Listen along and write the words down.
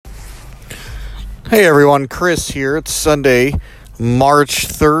Hey everyone, Chris here. It's Sunday, March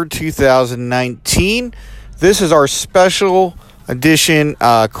 3rd, 2019. This is our special edition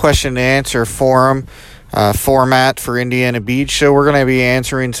question and answer forum format for Indiana Beach. So we're going to be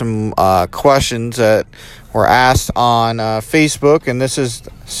answering some questions that were asked on Facebook, and this is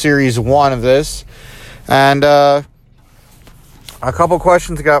series 1 of this. And a couple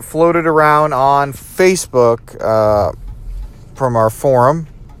questions got floated around on Facebook from our forum.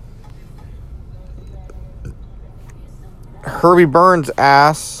 Herbie Burns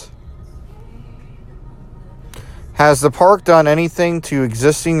asks, has the park done anything to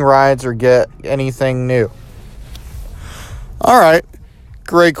existing rides or get anything new? All right,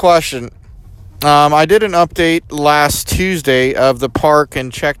 great question. I did an update last Tuesday of the park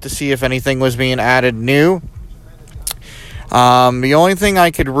and checked to see if anything was being added new. The only thing I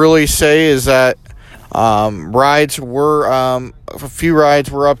could really say is that a few rides were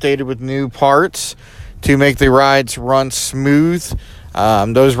updated with new parts to make the rides run smooth.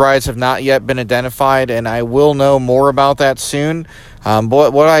 Those rides have not yet been identified, and I will know more about that soon.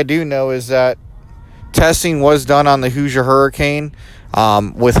 But what I do know is that testing was done on the Hoosier Hurricane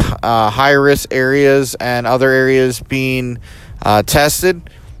with high-risk areas and other areas being tested.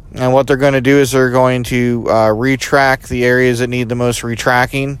 And what they're going to do is they're going to retrack the areas that need the most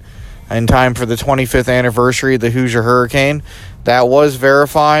retracking in time for the 25th anniversary of the Hoosier Hurricane. That was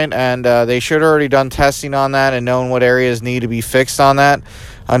verified, and they should have already done testing on that and known what areas need to be fixed on that.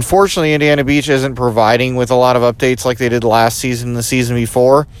 Unfortunately, Indiana Beach isn't providing with a lot of updates like they did last season and the season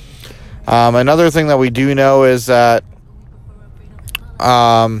before. Another thing that we do know is that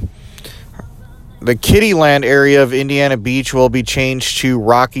the Kittyland area of Indiana Beach will be changed to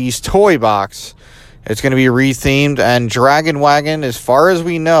Rocky's Toy Box. It's going to be rethemed, and Dragon Wagon, as far as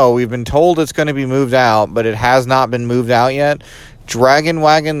we know, we've been told it's going to be moved out, but it has not been moved out yet. Dragon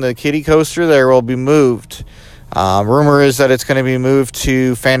Wagon, the kiddie coaster there, will be moved. Rumor is that it's going to be moved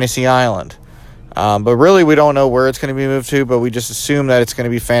to Fantasy Island. But really, we don't know where it's going to be moved to, but we just assume that it's going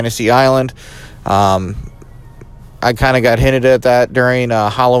to be Fantasy Island. I kind of got hinted at that during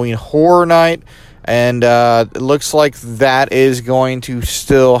Halloween Horror Night, and it looks like that is going to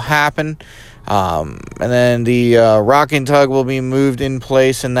still happen. And then the Rockin' Tug will be moved in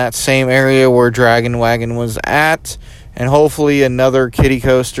place in that same area where Dragon Wagon was at, and hopefully another kiddie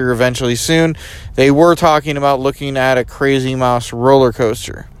coaster eventually soon. They were talking about looking at a Crazy Mouse roller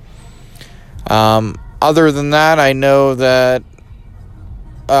coaster. Other than that, I know that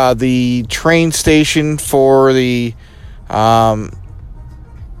the train station for the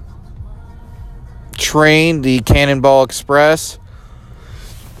train, the Cannonball Express,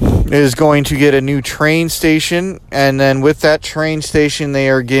 is going to get a new train station, and then with that train station they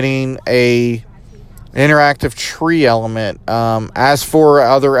are getting a interactive tree element. As for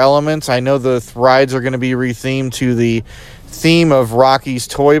other elements, I know the rides are going to be rethemed to the theme of Rocky's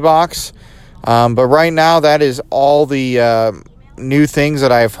Toy Box, but right now that is all the new things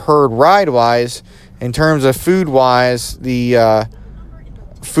that I've heard ride-wise. In terms of food-wise, the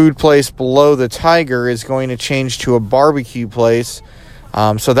food place below the Tiger is going to change to a barbecue place.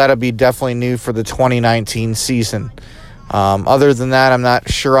 So that'll be definitely new for the 2019 season. Other than that, I'm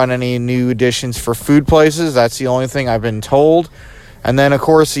not sure on any new additions for food places. That's the only thing I've been told. And then, of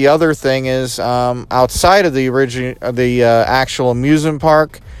course, the other thing is outside of the actual amusement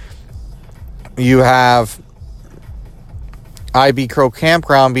park, you have IB Crow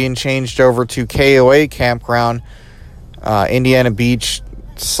Campground being changed over to KOA Campground, Indiana Beach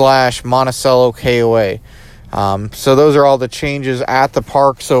 / Monticello KOA. So those are all the changes at the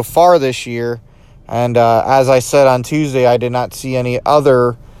park so far this year. And as I said on Tuesday, I did not see any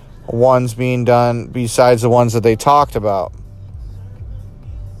other ones being done besides the ones that they talked about.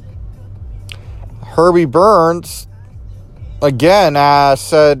 Herbie Burns, again,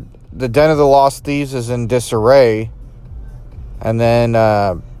 said the Den of the Lost Thieves is in disarray. And then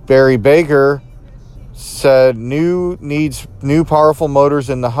Barry Baker said needs new powerful motors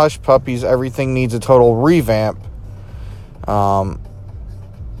in the Hush Puppies. Everything needs a total revamp. And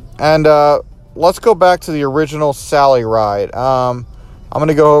let's go back to the original Sally ride. I'm going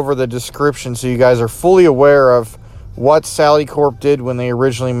to go over the description so you guys are fully aware of what Sally Corp did when they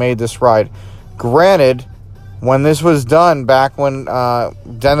originally made this ride. Granted, when this was done back when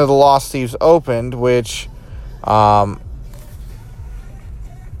Den of the Lost Thieves opened, which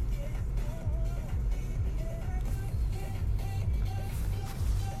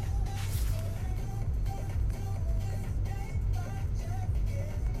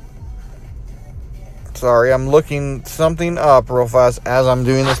sorry, I'm looking something up real fast as I'm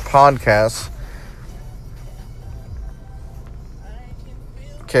doing this podcast.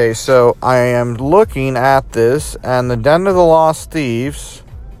 Okay, so I am looking at this, and the Den of the Lost Thieves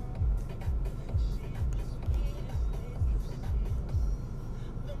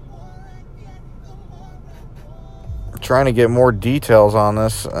trying to get more details on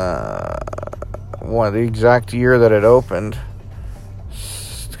this. The exact year that it opened,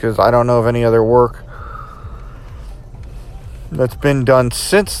 because I don't know of any other work that's been done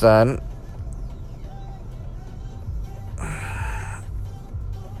since then.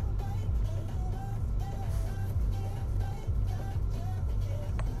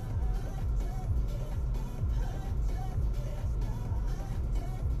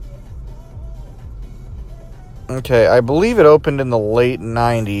 Okay, I believe it opened in the late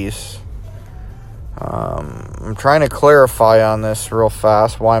 90s. I'm trying to clarify on this real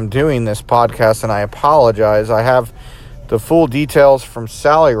fast while I'm doing this podcast, and I apologize. I have the full details from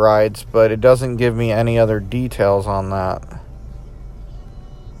Sally Rides, but it doesn't give me any other details on that.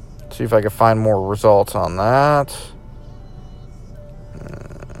 Let's see if I can find more results on that.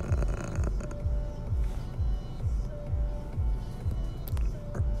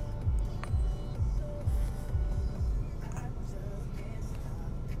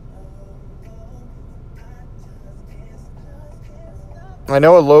 I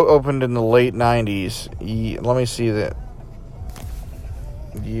know it opened in the late 90s. Let me see the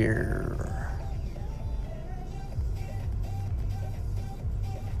year.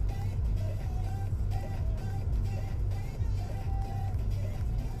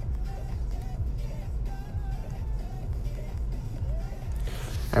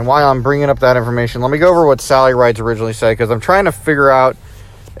 And while I'm bringing up that information, let me go over what Sally Rides originally said, because I'm trying to figure out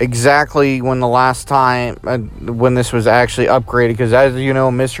exactly when the last time when this was actually upgraded, because as you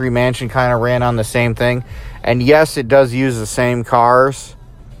know, Mystery Mansion kind of ran on the same thing, and yes, it does use the same cars.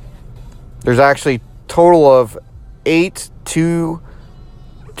 There's actually a total of 8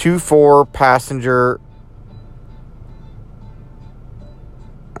 224 passenger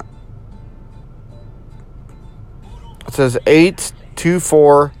it says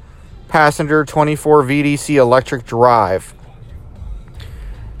 824 passenger 24 VDC electric drive.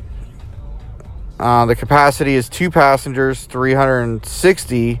 The capacity is 2 passengers,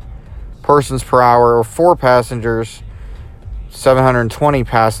 360 persons per hour, or 4 passengers, 720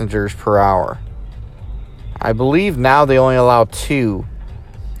 passengers per hour. I believe now they only allow 2,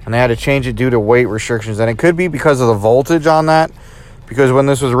 and they had to change it due to weight restrictions. And it could be because of the voltage on that, because when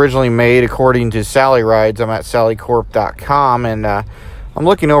this was originally made, according to Sally Rides, I'm at sallycorp.com, and I'm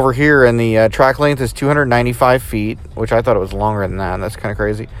looking over here, and the track length is 295 feet, which I thought it was longer than that. That's kind of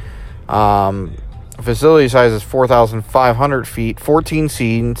crazy. Facility size is 4,500 feet, 14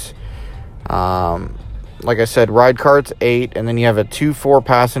 seats. Like I said, ride cart's 8, and then you have a 2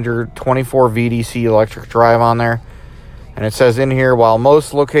 passenger 24 VDC electric drive on there. And it says in here, while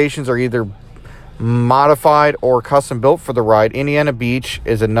most locations are either modified or custom built for the ride, Indiana Beach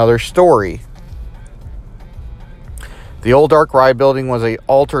is another story. The old dark ride building was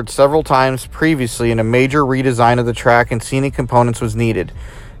altered several times previously, and a major redesign of the track and scenic components was needed.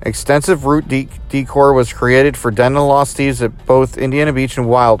 Extensive route decor was created for Den of the Lost Thieves at both Indiana Beach and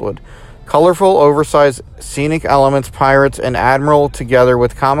Wildwood. Colorful, oversized scenic elements, pirates, and Admiral, together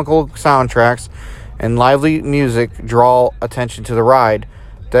with comical soundtracks and lively music, draw attention to the ride.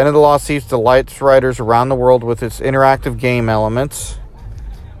 Den of the Lost Thieves delights riders around the world with its interactive game elements.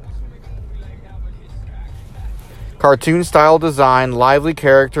 Cartoon-style design, lively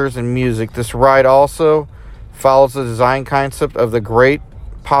characters, and music. This ride also follows the design concept of the Great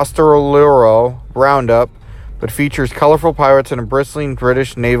Pastoralero Roundup, but features colorful pirates and bristling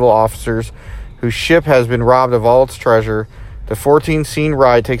British naval officers whose ship has been robbed of all its treasure. The 14-scene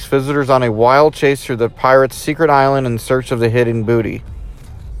ride takes visitors on a wild chase through the pirates' secret island in search of the hidden booty.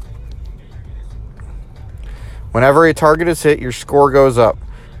 Whenever a target is hit, your score goes up.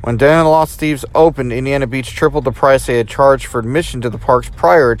 When Den of the Lost Thieves opened, Indiana Beach tripled the price they had charged for admission to the park's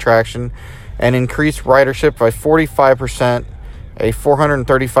prior attraction and increased ridership by 45%, a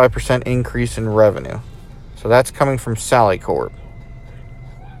 435% increase in revenue. So that's coming from Sally Corp.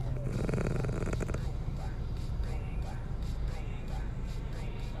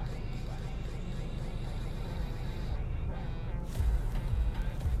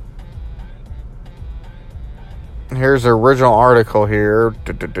 Here's the original article here.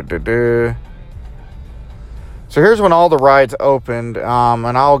 So here's when all the rides opened,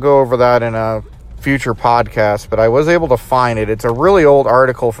 and I'll go over that in a future podcast, but I was able to find it. It's a really old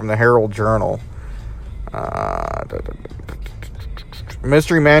article from the Herald Journal.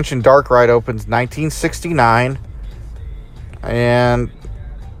 Mystery Mansion Dark Ride opens 1969, and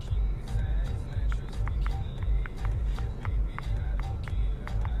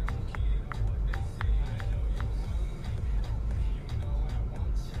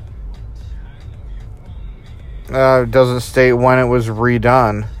It doesn't state when it was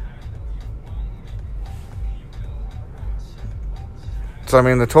redone. So, I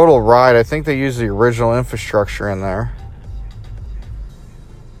mean, the total ride, I think they used the original infrastructure in there.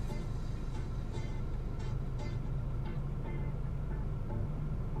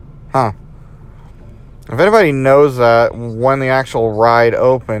 Huh. If anybody knows that, when the actual ride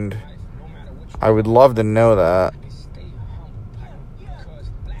opened, I would love to know that.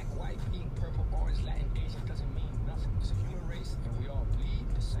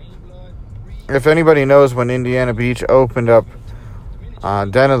 If anybody knows when Indiana Beach opened up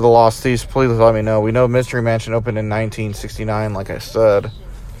Den of the Lost Thieves, please let me know. We know Mystery Mansion opened in 1969, like I said.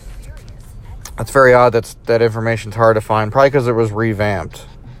 It's very odd that information's hard to find, probably because it was revamped.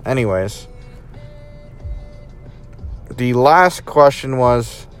 Anyways, the last question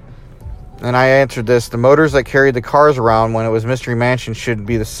was, and I answered this, the motors that carried the cars around when it was Mystery Mansion should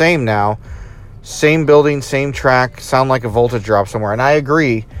be the same now. Same building, same track, sound like a voltage drop somewhere. And I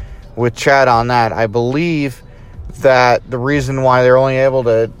agree with Chad on that. I believe that the reason why they're only able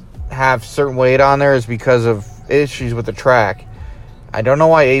to have certain weight on there is because of issues with the track. I don't know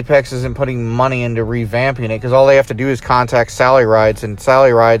why Apex isn't putting money into revamping it, because all they have to do is contact Sally Rides, and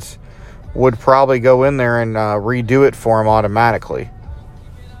Sally Rides would probably go in there and redo it for them automatically.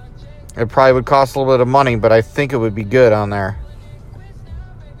 It probably would cost a little bit of money, but I think it would be good on there.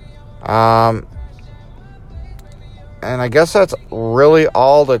 And I guess that's really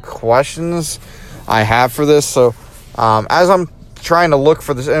all the questions I have for this. So as I'm trying to look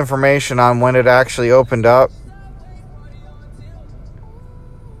for this information on when it actually opened up,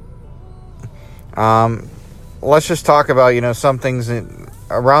 let's just talk about, some things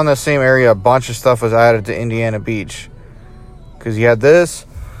around the same area. A bunch of stuff was added to Indiana Beach, because you had this,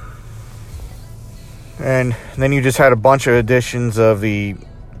 and then you just had a bunch of additions of the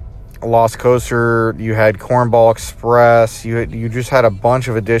Lost Coaster. You had Cornball Express. You just had a bunch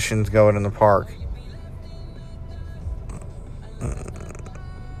of additions going in the park. And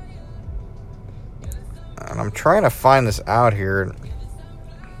I'm trying to find this out here.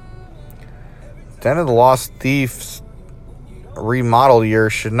 Den of the Lost Thieves remodel year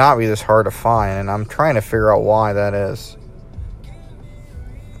should not be this hard to find, and I'm trying to figure out why that is.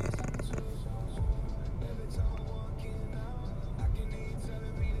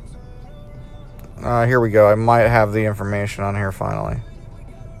 Here we go. I might have the information on here finally.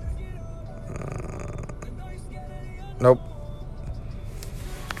 Nope.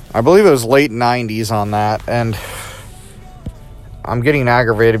 I believe it was late 90s on that, and I'm getting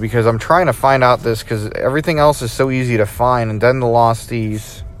aggravated because I'm trying to find out this, because everything else is so easy to find. And then the Lost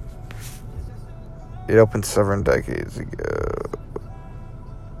Thieves, it opened 7 decades ago.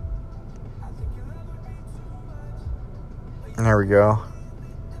 There we go.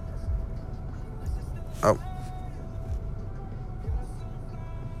 Oh.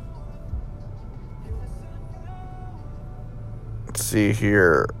 Let's see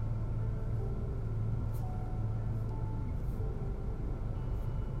here.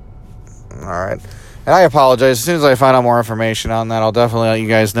 All right. And I apologize. As soon as I find out more information on that, I'll definitely let you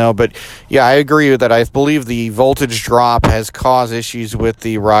guys know. But yeah, I agree with that. I believe the voltage drop has caused issues with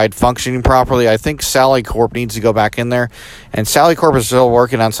the ride functioning properly. I think Sally Corp needs to go back in there. And Sally Corp is still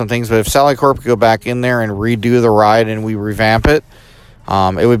working on some things. But if Sally Corp could go back in there and redo the ride and we revamp it,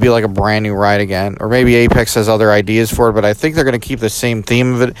 it would be like a brand new ride again. Or maybe Apex has other ideas for it. But I think they're going to keep the same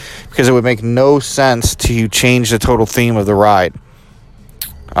theme of it, because it would make no sense to change the total theme of the ride.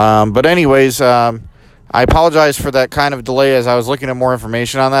 But anyways, I apologize for that kind of delay as I was looking at more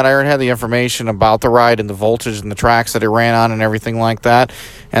information on that. I already had the information about the ride and the voltage and the tracks that it ran on and everything like that,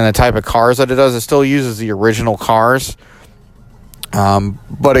 and the type of cars that it does. It still uses the original cars,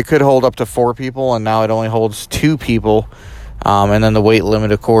 but it could hold up to 4 people, and now it only holds 2 people, and then the weight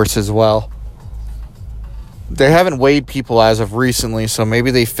limit, of course, as well. They haven't weighed people as of recently, so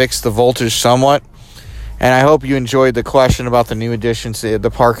maybe they fixed the voltage somewhat. And I hope you enjoyed the question about the new additions to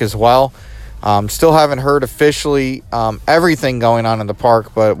the park as well. Still haven't heard officially everything going on in the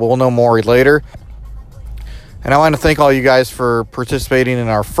park, but we'll know more later. And I want to thank all you guys for participating in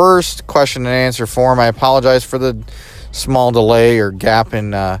our first question and answer forum. I apologize for the small delay or gap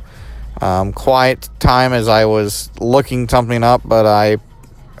in quiet time as I was looking something up, but I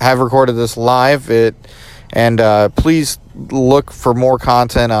have recorded this live. Please look for more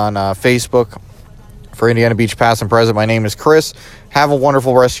content on Facebook. For Indiana Beach past and present, my name is Chris. Have a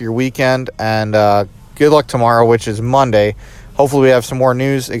wonderful rest of your weekend, and good luck tomorrow, which is Monday. Hopefully we have some more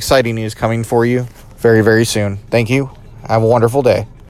news, exciting news coming for you very, very soon. Thank you. Have a wonderful day.